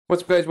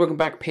What's up, guys? Welcome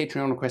back.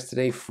 Patreon request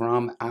today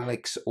from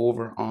Alex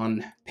over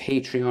on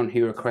Patreon.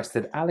 He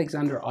requested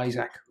Alexander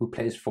Isak, who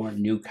plays for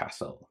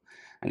Newcastle,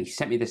 and he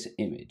sent me this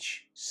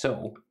image.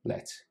 So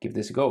let's give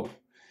this a go.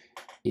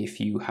 If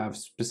you have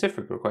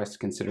specific requests,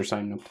 consider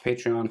signing up to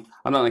Patreon.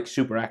 I'm not like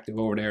super active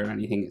over there or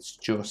anything. It's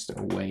just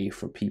a way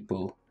for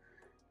people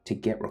to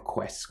get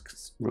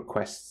requests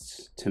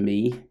to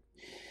me.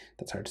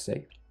 That's hard to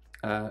say.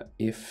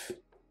 If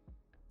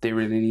they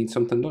really need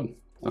something done.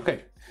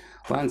 Okay.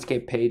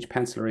 Landscape page,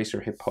 pencil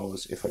eraser, hip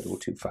pose if I go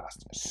too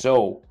fast.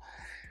 So,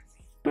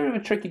 bit of a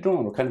tricky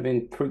drawing. We're kind of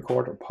in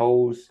three-quarter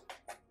pose.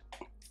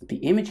 The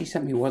image he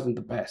sent me wasn't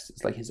the best.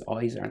 It's like his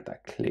eyes aren't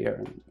that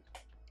clear and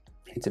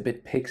it's a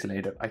bit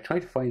pixelated. I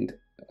tried to find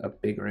a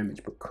bigger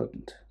image but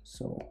couldn't.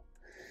 So,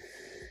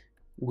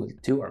 we'll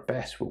do our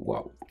best with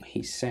what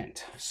he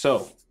sent.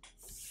 So,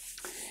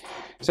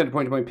 center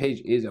point of my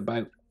page is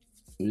about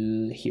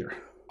here.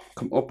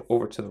 Come up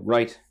over to the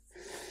right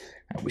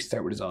and we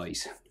start with his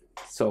eyes.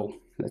 So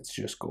let's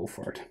just go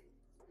for it.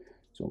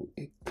 So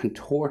a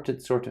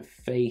contorted sort of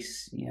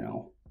face, you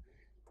know,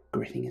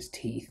 gritting his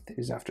teeth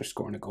is after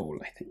scoring a goal,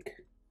 I think.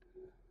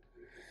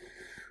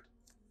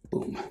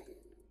 Boom.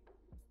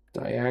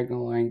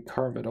 Diagonal line,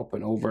 curve it up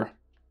and over,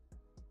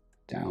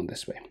 down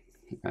this way.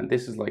 And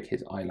this is like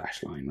his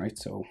eyelash line, right?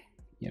 So,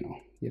 you know,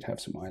 you'd have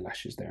some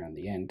eyelashes there on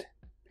the end.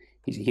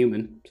 He's a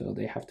human, so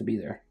they have to be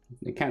there.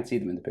 You can't see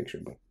them in the picture,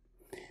 but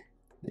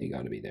they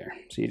got to be there.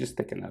 So you just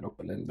thicken that up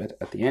a little bit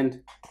at the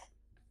end.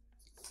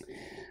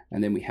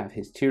 And then we have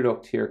his tear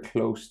duct here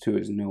close to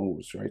his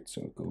nose, right?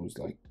 So it goes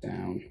like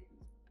down,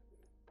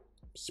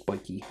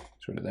 spiky,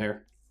 sort of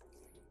there.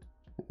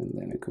 And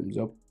then it comes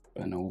up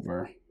and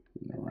over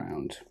and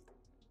around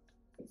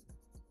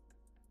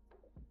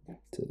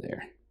to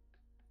there,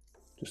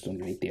 just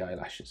underneath the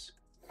eyelashes.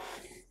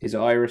 His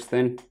iris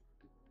then,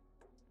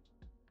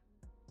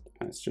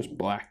 and it's just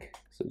black,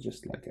 so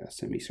just like a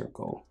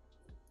semicircle.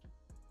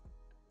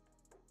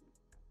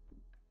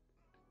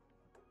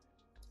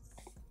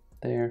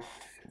 There,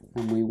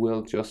 and we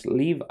will just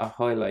leave a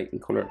highlight and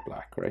color it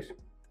black, right?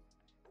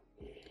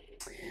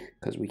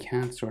 Because we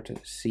can't sort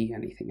of see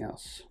anything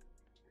else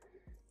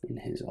in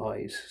his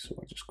eyes, so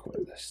I'll just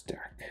color this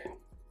dark.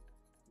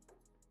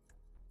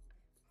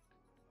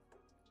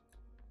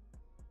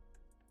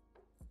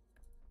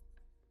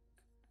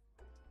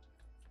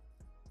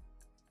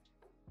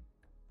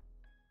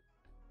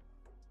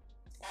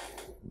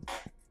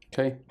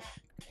 Okay,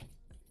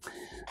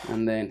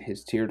 and then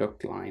his tear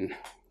duct line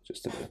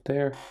just about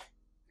there.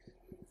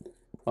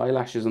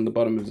 Eyelashes on the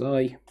bottom of his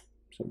eye,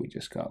 so we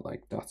just got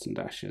like dots and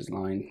dashes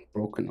line,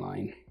 broken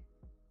line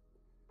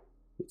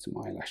with some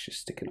eyelashes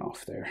sticking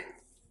off there.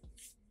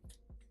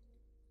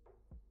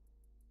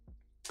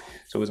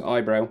 So his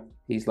eyebrow,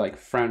 he's like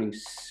frowning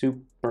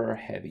super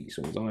heavy,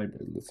 so his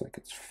eyebrow looks like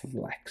it's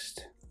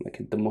flexed, like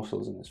the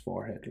muscles in his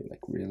forehead are like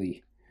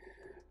really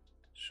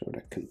sort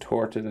of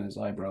contorted, and his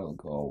eyebrow will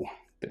go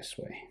this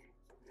way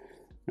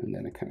and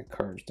then it kind of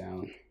curves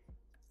down.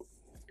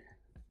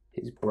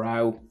 His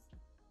brow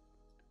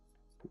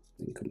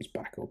then comes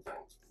back up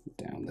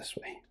down this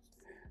way.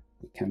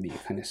 It can be a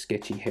kind of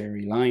sketchy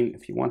hairy line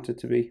if you want it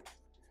to be,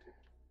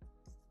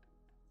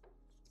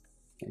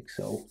 like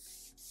so.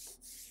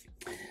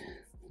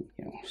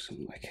 You know,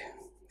 some like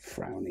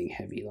frowning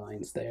heavy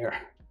lines there.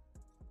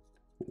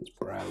 His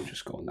brow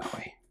just going that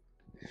way.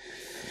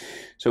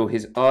 So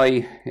his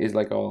eye is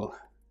like all,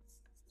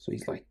 so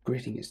he's like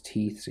gritting his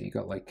teeth, so you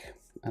got like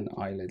an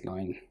eyelid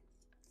line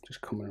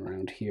just coming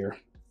around here.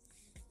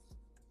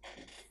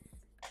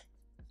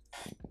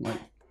 Like,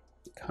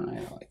 kind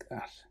of like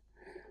that.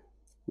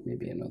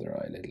 Maybe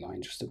another eyelid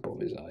line just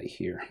above his eye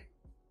here.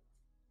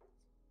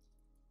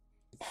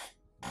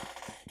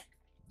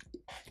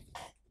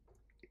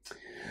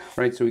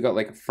 Right, so we got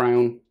like a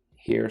frown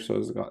here, so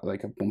it's got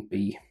like a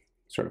bumpy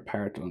sort of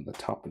part on the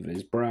top of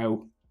his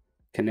brow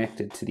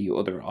connected to the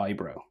other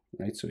eyebrow,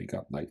 right? So we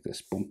got like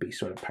this bumpy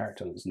sort of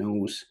part on his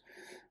nose,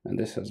 and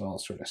this has all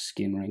sort of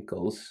skin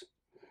wrinkles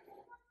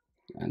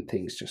and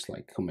things just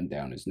like coming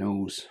down his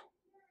nose.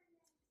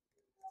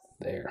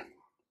 There.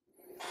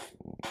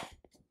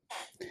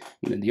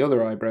 And then the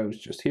other eyebrow is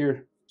just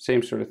here,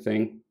 same sort of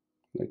thing,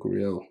 like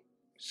real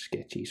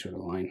sketchy sort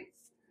of line,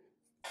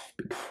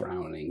 big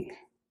frowning.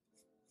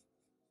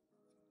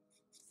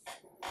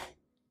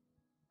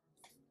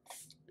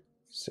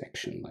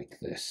 Section like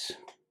this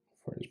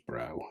for his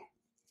brow.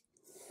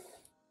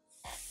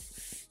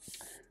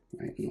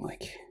 Right, and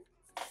like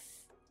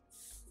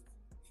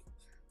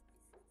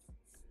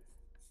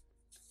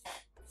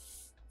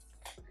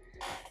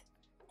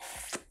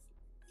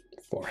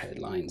forehead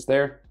lines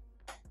there.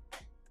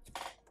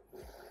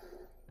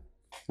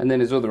 And then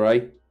his other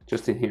eye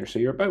just in here. So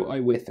you're about eye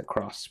width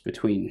across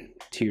between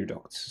tear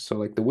ducts. So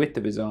like the width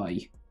of his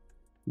eye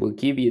will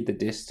give you the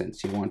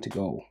distance you want to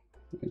go.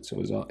 And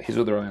so his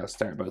other eye will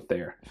start about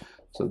there.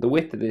 So the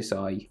width of this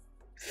eye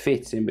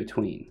fits in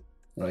between,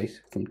 right?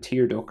 From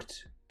tear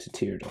duct to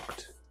tear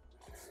duct.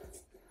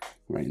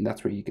 Right, and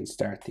that's where you can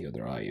start the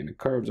other eye. And it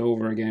curves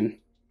over again.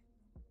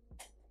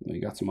 We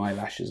got some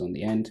eyelashes on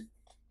the end.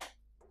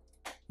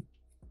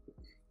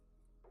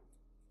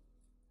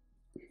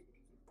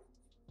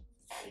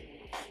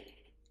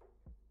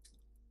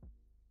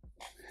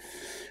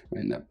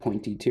 in that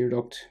pointy tear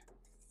duct,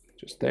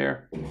 just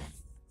there.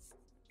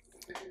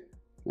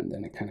 And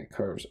then it kind of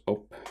curves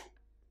up,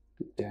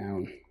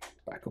 down,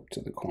 back up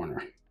to the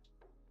corner.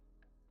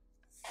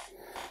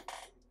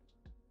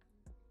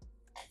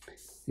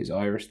 His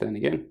iris then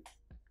again,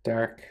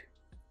 dark,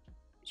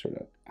 sort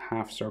of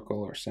half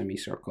circle or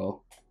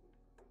semicircle,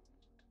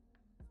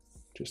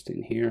 just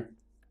in here.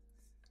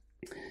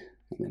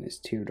 And then his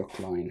tear duct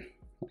line,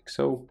 like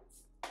so.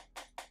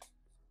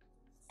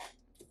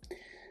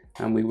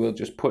 And we will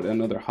just put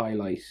another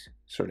highlight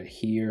sort of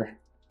here,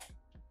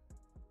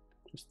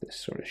 just this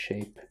sort of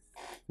shape,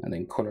 and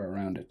then color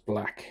around it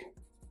black,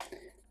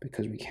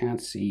 because we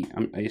can't see.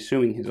 I'm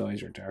assuming his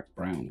eyes are dark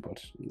brown,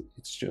 but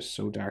it's just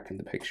so dark in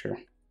the picture.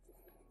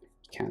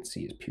 You can't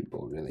see his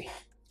pupil really.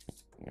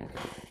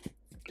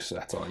 So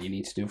that's all you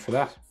need to do for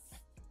that.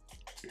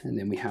 And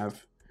then we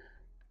have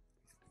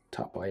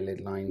top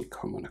eyelid line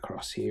coming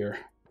across here.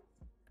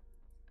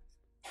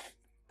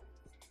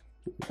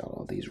 We've got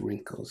all these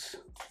wrinkles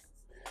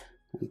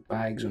and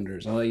bags under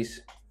his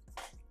eyes.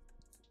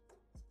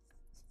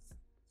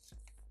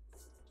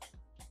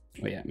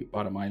 Oh yeah,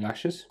 bottom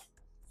eyelashes.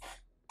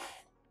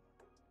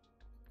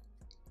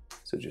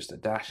 So just a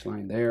dash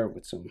line there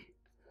with some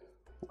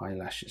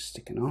eyelashes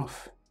sticking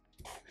off.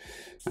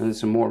 And there's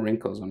some more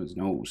wrinkles on his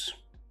nose.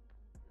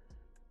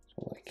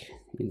 So like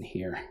in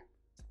here.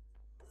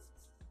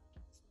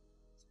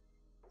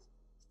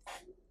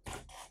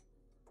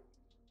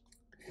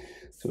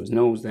 So his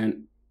nose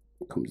then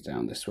comes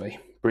down this way.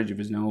 Bridge of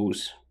his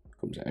nose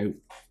comes out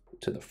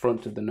to the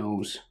front of the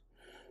nose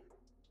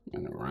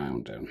and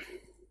around down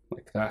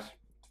like that.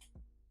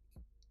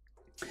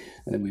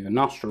 And then we have a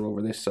nostril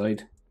over this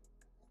side,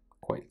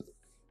 quite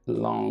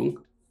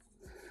long.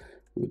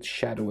 We would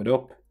shadow it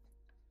up.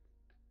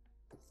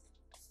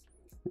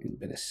 And a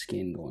bit of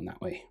skin going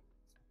that way.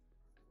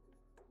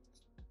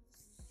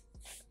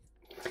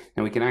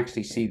 And we can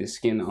actually see the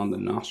skin on the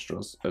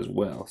nostrils as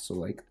well. So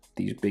like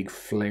these big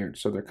flared,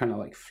 so they're kind of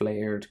like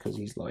flared because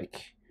he's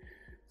like,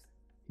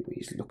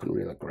 he's looking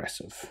real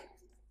aggressive,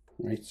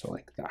 right? So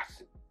like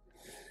that.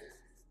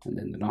 And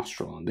then the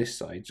nostril on this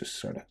side just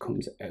sort of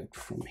comes out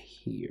from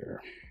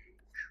here,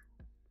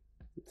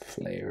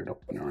 flared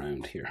up and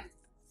around here.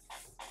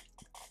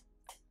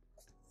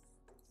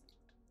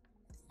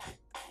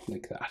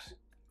 Like that.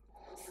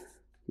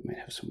 He might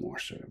have some more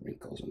sort of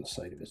wrinkles on the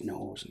side of his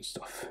nose and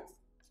stuff.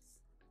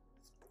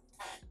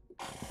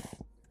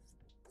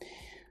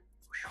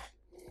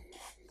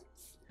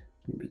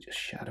 Maybe just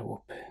shadow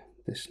up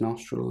this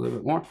nostril a little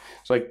bit more.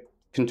 It's like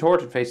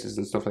contorted faces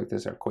and stuff like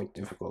this are quite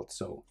difficult,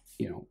 so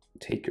you know,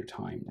 take your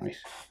time, right?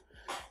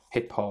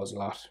 Hit pause a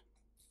lot.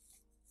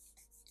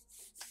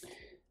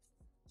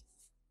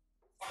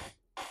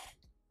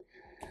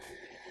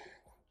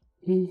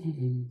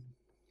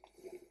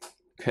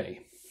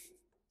 Okay.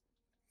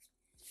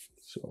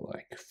 So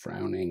like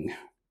frowning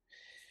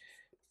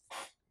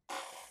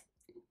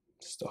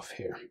stuff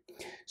here.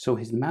 So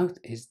his mouth,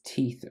 his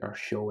teeth are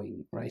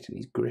showing, right? And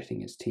he's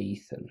gritting his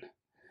teeth. And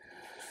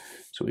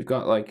so we've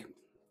got like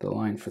the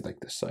line for like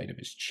the side of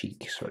his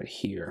cheek sort of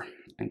here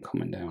and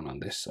coming down on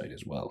this side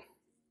as well.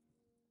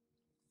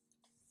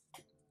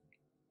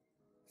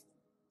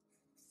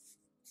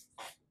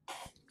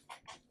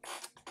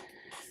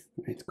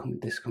 Right,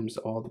 this comes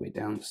all the way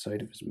down the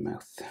side of his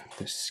mouth,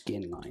 the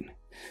skin line,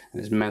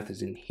 and his mouth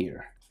is in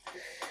here.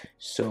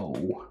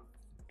 So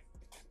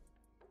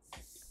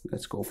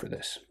let's go for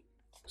this.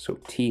 So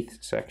teeth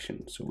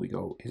section, so we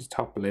go, his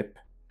top lip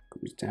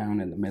goes down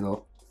in the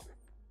middle,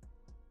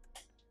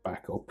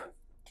 back up,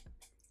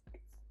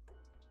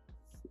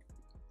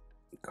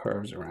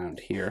 curves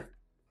around here,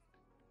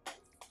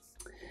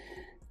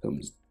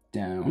 comes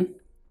down.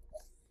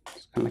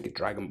 It's kind of like a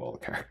Dragon Ball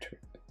character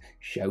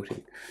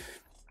shouting.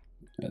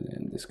 And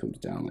then this comes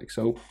down like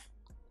so.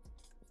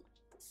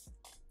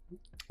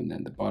 And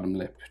then the bottom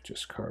lip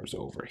just curves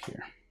over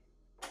here.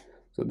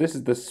 So this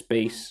is the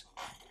space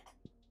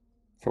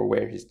for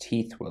where his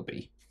teeth will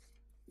be.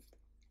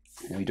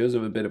 Now he does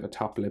have a bit of a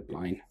top lip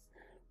line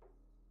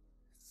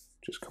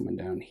just coming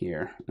down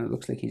here. And it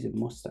looks like he's a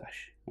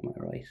mustache, am I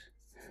right?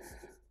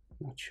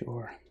 Not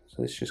sure.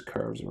 So this just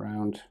curves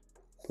around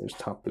for his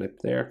top lip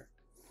there.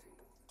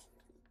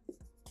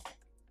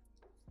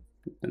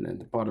 And then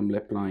the bottom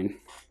lip line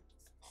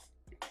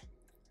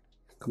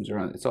comes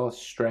around. It's all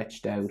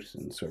stretched out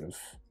and sort of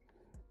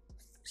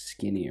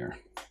skinnier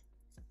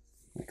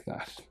like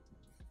that.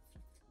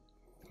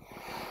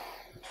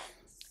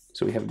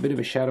 So we have a bit of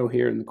a shadow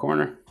here in the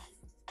corner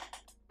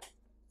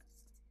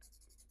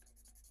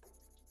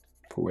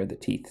for where the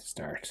teeth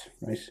start,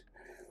 right?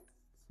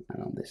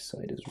 And on this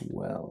side as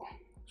well,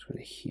 sort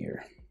of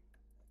here.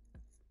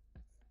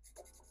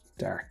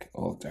 Dark,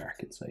 all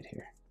dark inside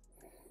here.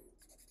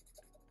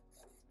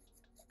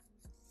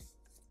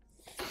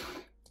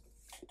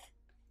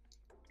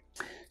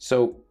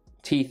 So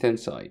teeth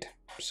inside.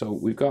 So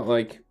we've got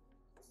like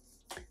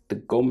the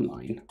gum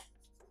line.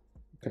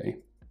 Okay.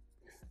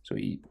 So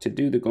to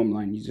do the gum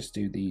line, you just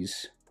do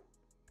these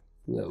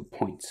little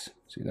points.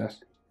 See that?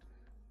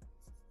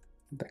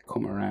 That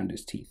come around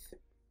his teeth.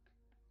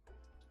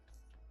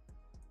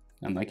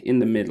 And like in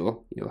the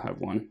middle, you'll have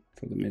one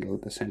for the middle,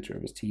 the center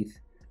of his teeth.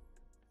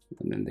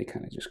 And then they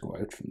kind of just go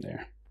out from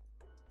there.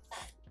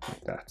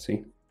 Like that,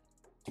 see?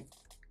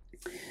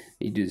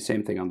 You do the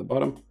same thing on the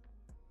bottom.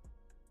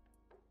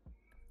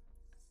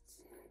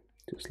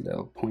 Just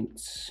little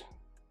points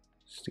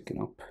sticking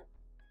up.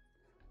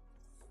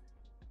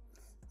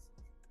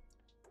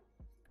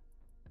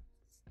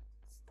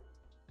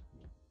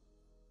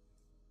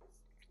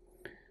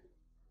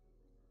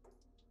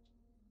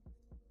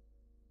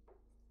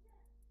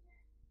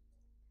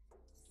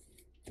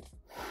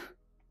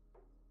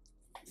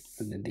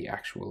 And then the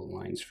actual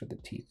lines for the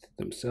teeth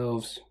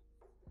themselves.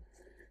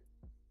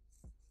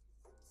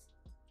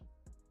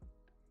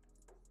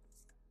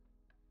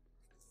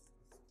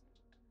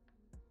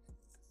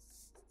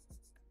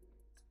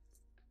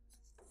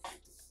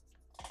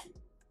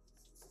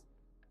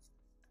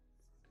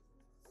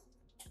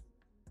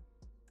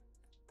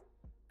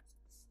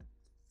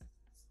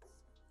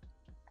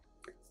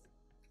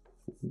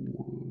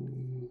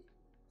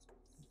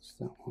 What's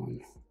that one?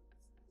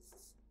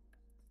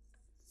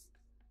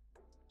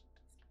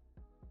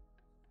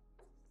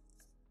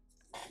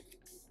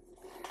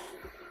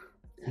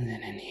 And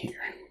then in here.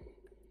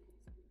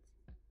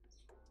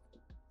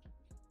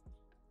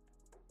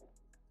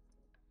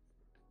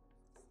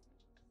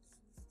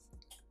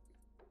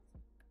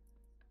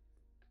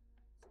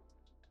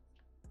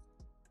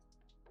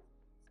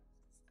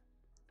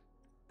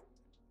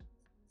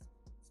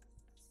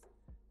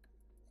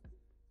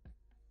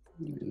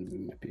 It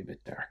might be a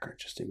bit darker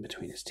just in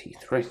between his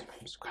teeth, right?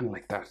 It's kind of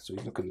like that, so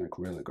he's looking like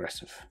real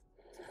aggressive.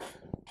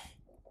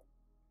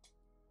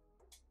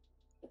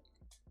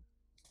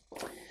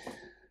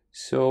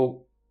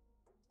 So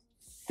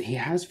he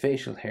has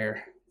facial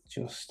hair,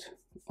 just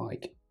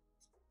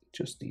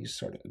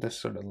these this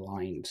sort of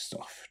lined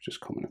stuff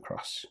just coming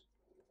across,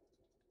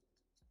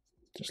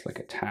 just like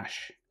a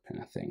tash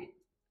kind of thing.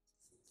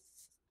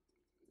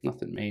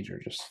 Nothing major,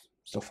 just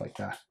stuff like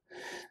that.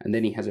 And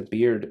then he has a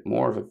beard,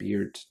 more of a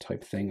beard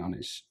type thing on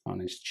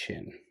his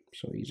chin.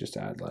 So you just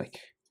add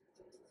like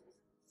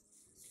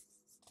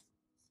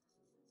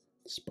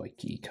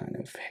spiky kind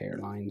of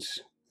hairlines,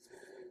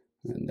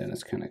 and then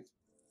it's kind of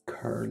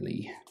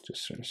curly,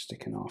 just sort of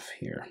sticking off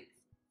here.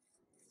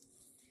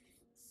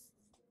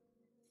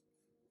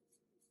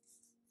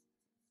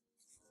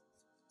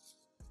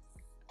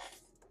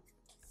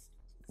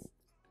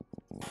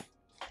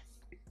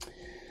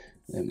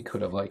 Then we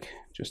could have like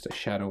just a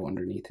shadow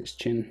underneath his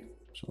chin,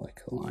 so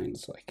like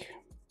lines, like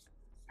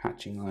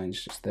hatching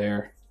lines just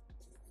there.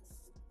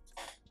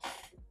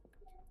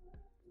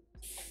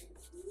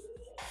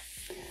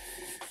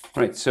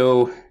 Right,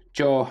 so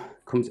jaw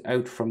comes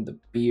out from the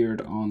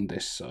beard on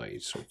this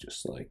side, so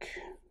just like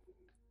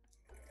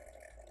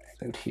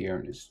out here,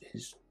 and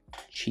his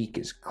cheek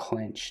is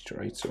clenched,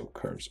 right? So it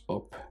curves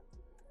up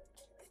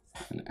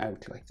and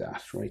out like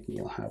that, right? And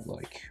you'll have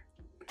like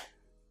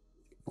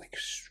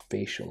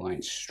facial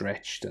lines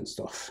stretched and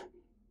stuff.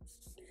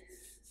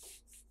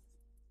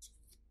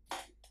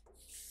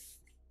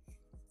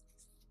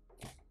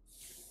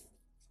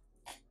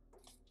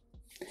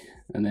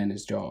 And then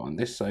his jaw on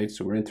this side,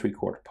 so we're in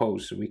 3/4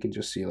 pose, so we can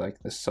just see like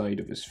the side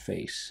of his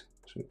face.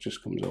 So it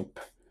just comes up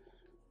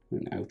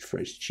and out for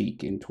his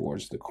cheek, in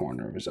towards the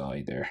corner of his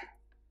eye there.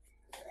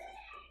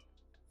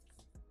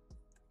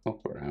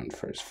 Up around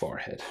for his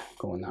forehead,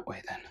 going that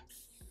way then.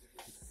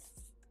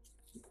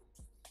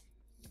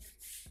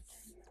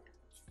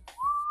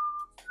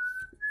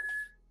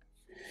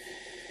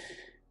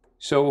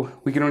 So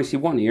we can only see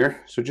one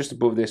ear. So just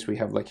above this, we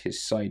have like his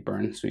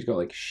sideburn. So he's got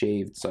like a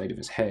shaved side of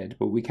his head,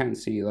 but we can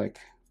see like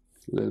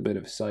a little bit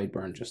of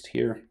sideburn just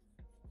here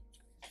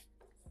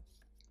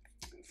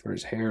for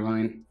his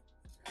hairline.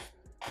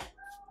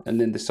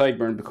 And then the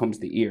sideburn becomes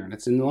the ear, and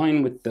it's in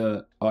line with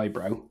the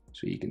eyebrow.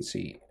 So you can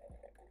see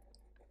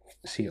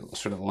it'll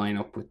sort of line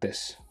up with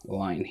this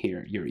line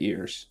here, your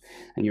ears.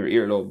 And your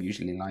earlobe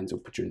usually lines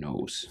up with your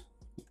nose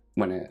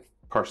when a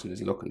person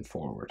is looking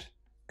forward,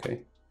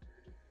 okay?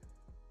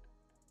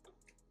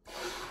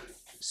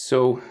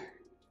 So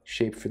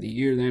shape for the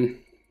ear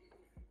then,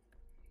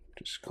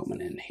 just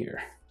coming in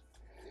here,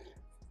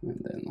 and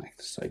then like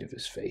the side of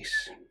his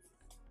face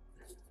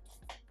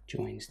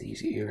joins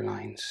these ear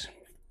lines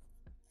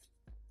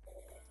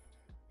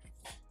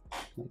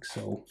like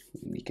so.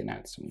 And you can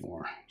add some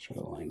more sort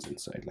of lines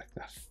inside like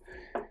that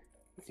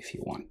if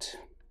you want.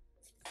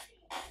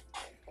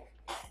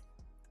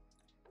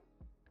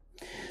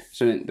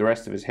 So then the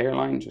rest of his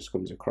hairline just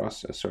comes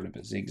across as sort of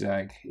a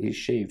zigzag. His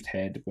shaved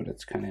head, but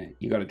it's kind of,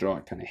 you got to draw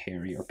it kind of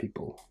hairy or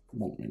people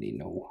won't really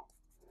know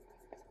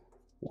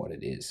what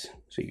it is.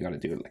 So you got to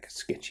do it like a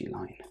sketchy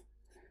line.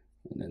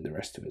 And then the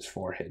rest of his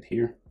forehead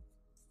here.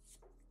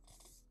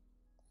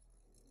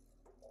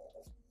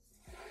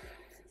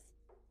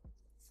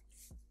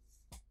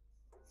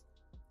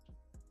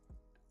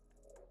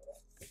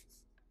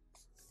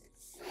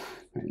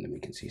 And then we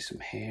can see some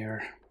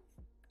hair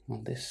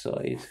on this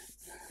side.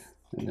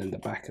 And then the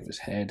back of his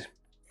head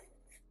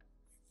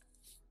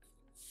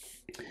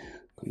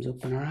comes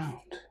up and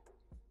around.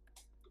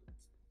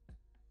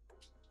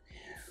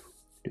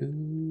 It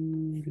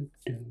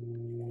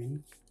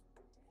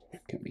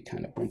can be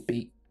kind of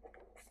bumpy.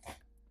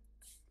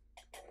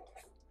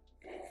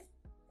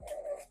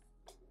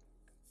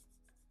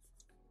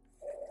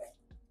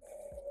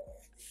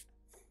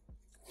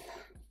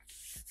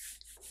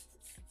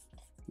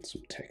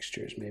 Some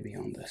textures maybe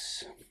on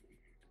this.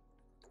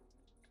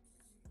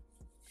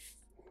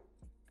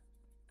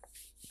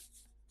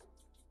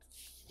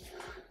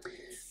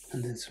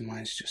 And then some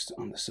lines just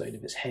on the side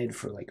of his head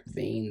for like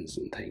veins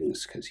and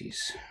things, because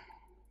he's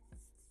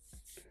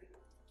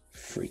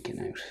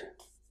freaking out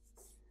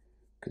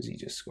because he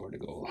just scored a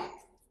goal.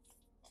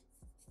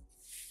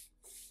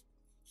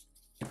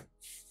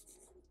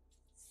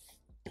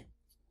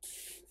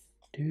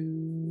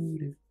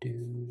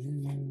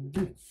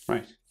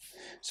 Right,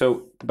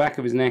 so the back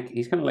of his neck,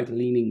 he's kind of like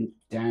leaning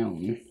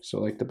down, so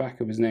like the back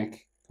of his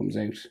neck comes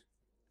out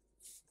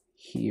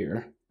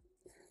here,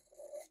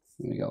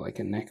 and we got like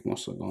a neck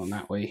muscle going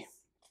that way,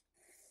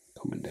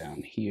 coming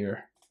down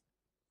here,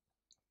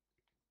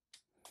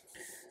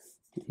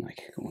 and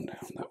like going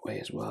down that way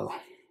as well.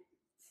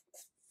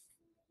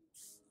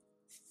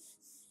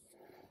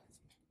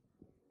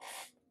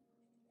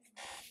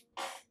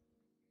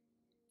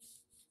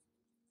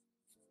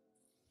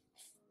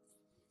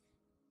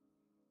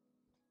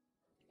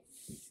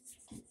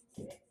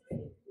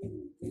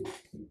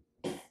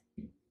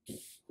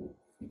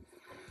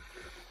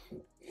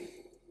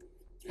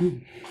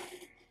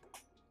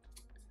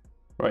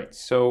 Right,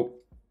 so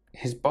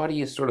his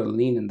body is sort of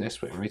leaning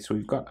this way, right? So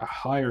we've got a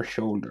higher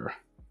shoulder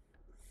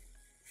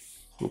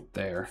up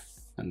there,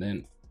 and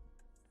then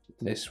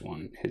this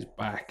one, his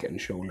back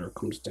and shoulder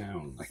comes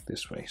down like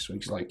this way. So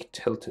he's like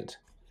tilted.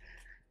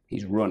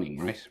 He's running,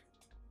 right?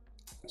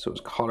 So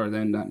his collar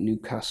then, that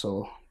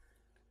Newcastle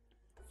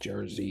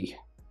jersey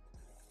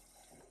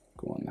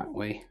going that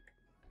way.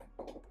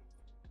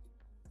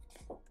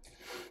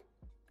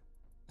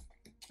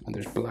 And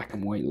there's black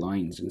and white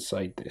lines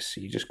inside this.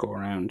 So you just go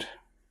around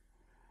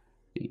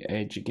the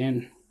edge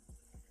again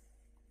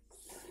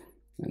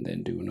and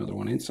then do another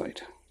one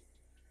inside.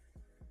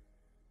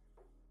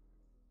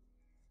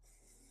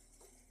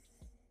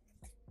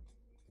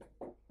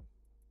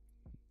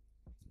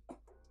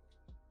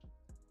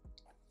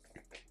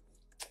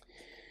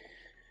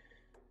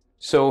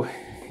 So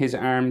his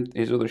arm,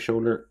 his other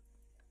shoulder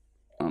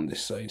on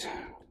this side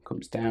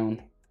comes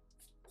down,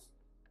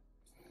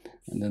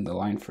 and then the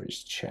line for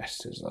his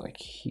chest is like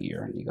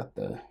here, and you got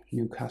the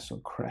Newcastle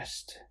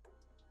crest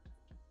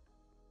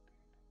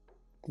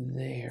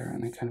there,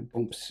 and it kind of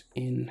bumps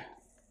in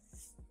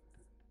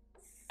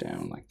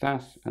down like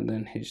that, and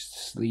then his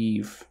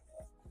sleeve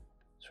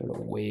sort of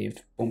wave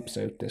bumps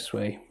out this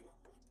way,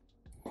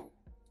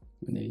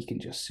 and then you can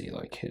just see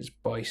like his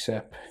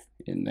bicep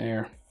in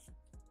there,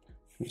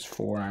 his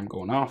forearm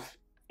going off,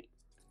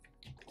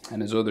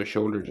 and his other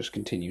shoulder just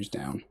continues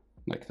down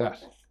like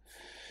that.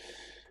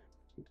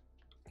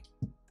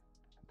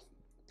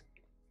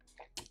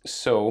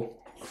 So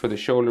for the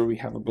shoulder, we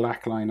have a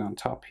black line on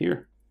top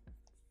here.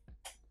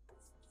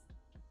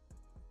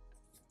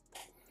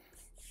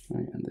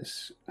 Right, and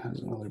this has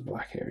another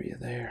black area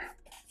there.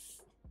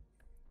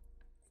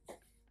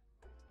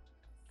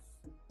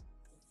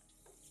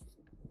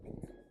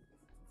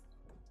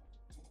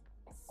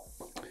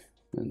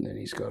 And then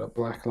he's got a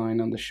black line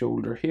on the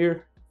shoulder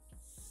here.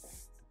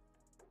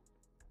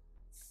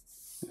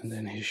 And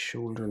then his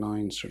shoulder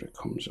line sort of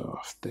comes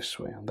off this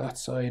way on that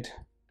side.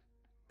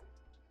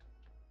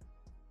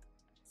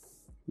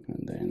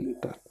 And then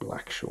that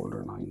black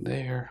shoulder line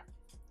there.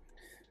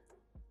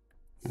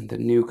 And the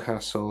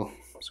Newcastle,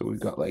 so we've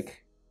got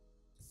like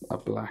a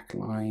black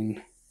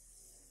line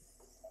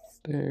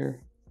there,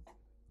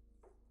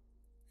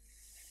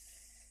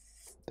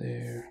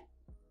 there,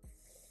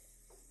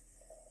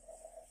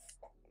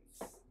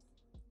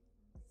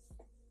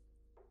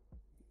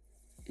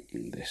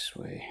 and this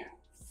way.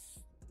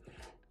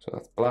 So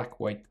that's black,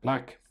 white,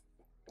 black.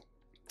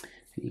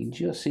 And you can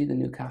just see the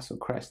Newcastle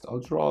crest.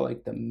 I'll draw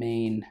like the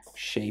main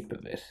shape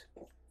of it.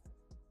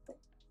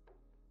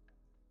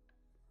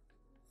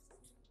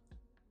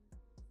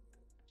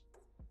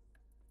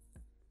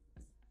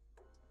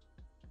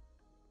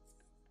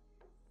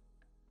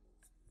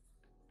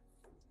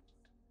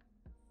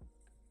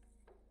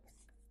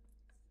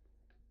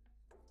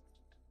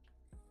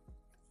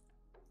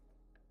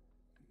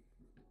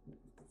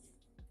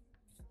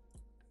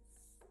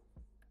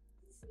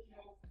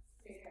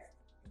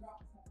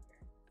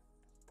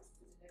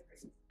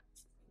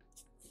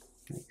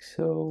 Like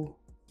so.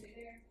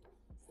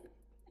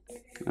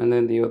 And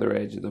then the other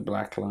edge of the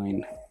black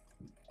line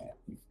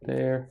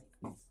there.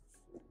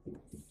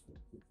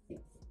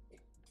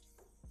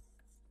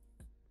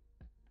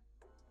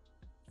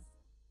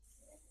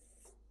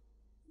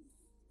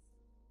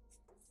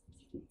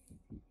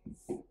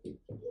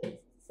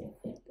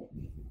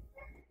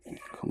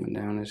 Coming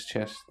down his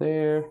chest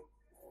there.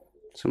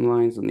 Some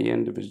lines on the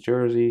end of his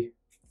jersey.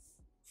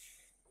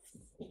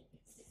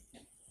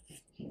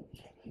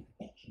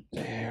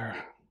 There.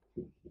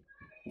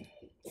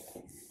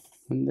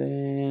 And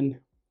then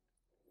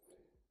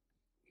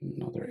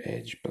Another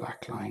edge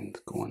black line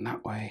going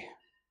that way.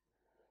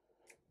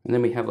 And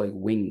then we have like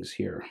wings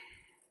here.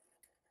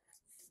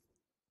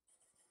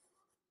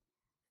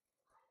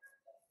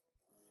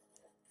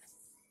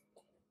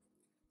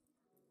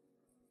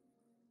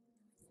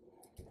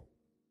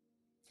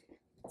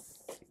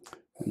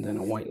 And then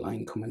a white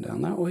line coming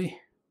down that way.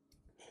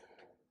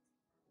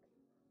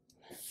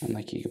 And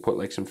like you could put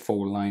like some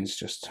fold lines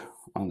just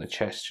on the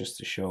chest just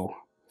to show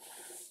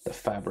the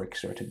fabric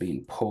sort of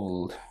being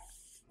pulled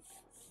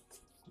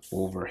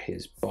over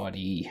his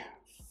body.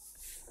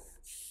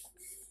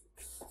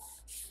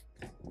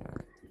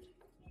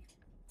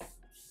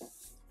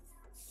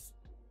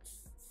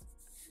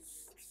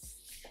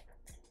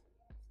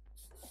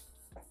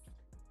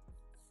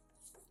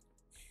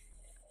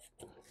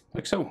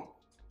 Like so.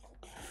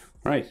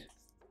 Right,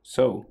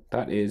 so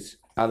that is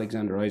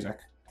Alexander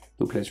Isak,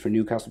 who plays for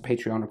Newcastle.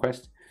 Patreon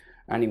request.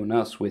 Anyone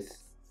else with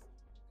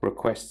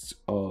requests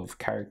of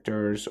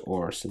characters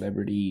or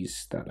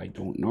celebrities that I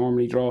don't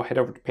normally draw, head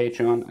over to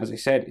Patreon. As I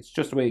said, it's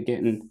just a way of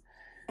getting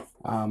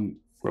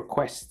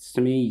requests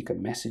to me. You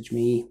can message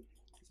me,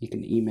 you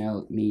can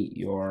email me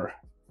your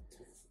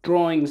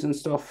drawings and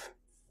stuff,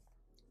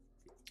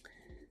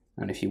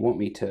 and if you want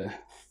me to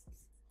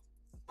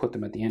put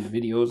them at the end of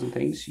videos and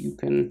things, you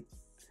can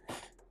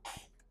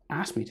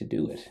ask me to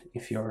do it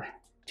if you're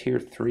tier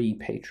 3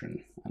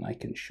 patron, and I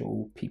can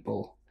show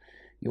people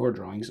your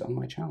drawings on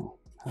my channel.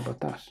 How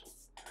about that?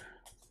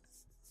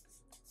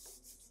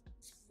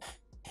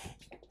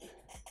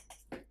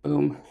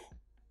 Boom.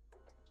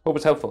 Hope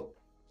it's helpful.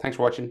 Thanks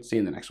for watching. See you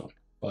in the next one.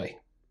 Bye.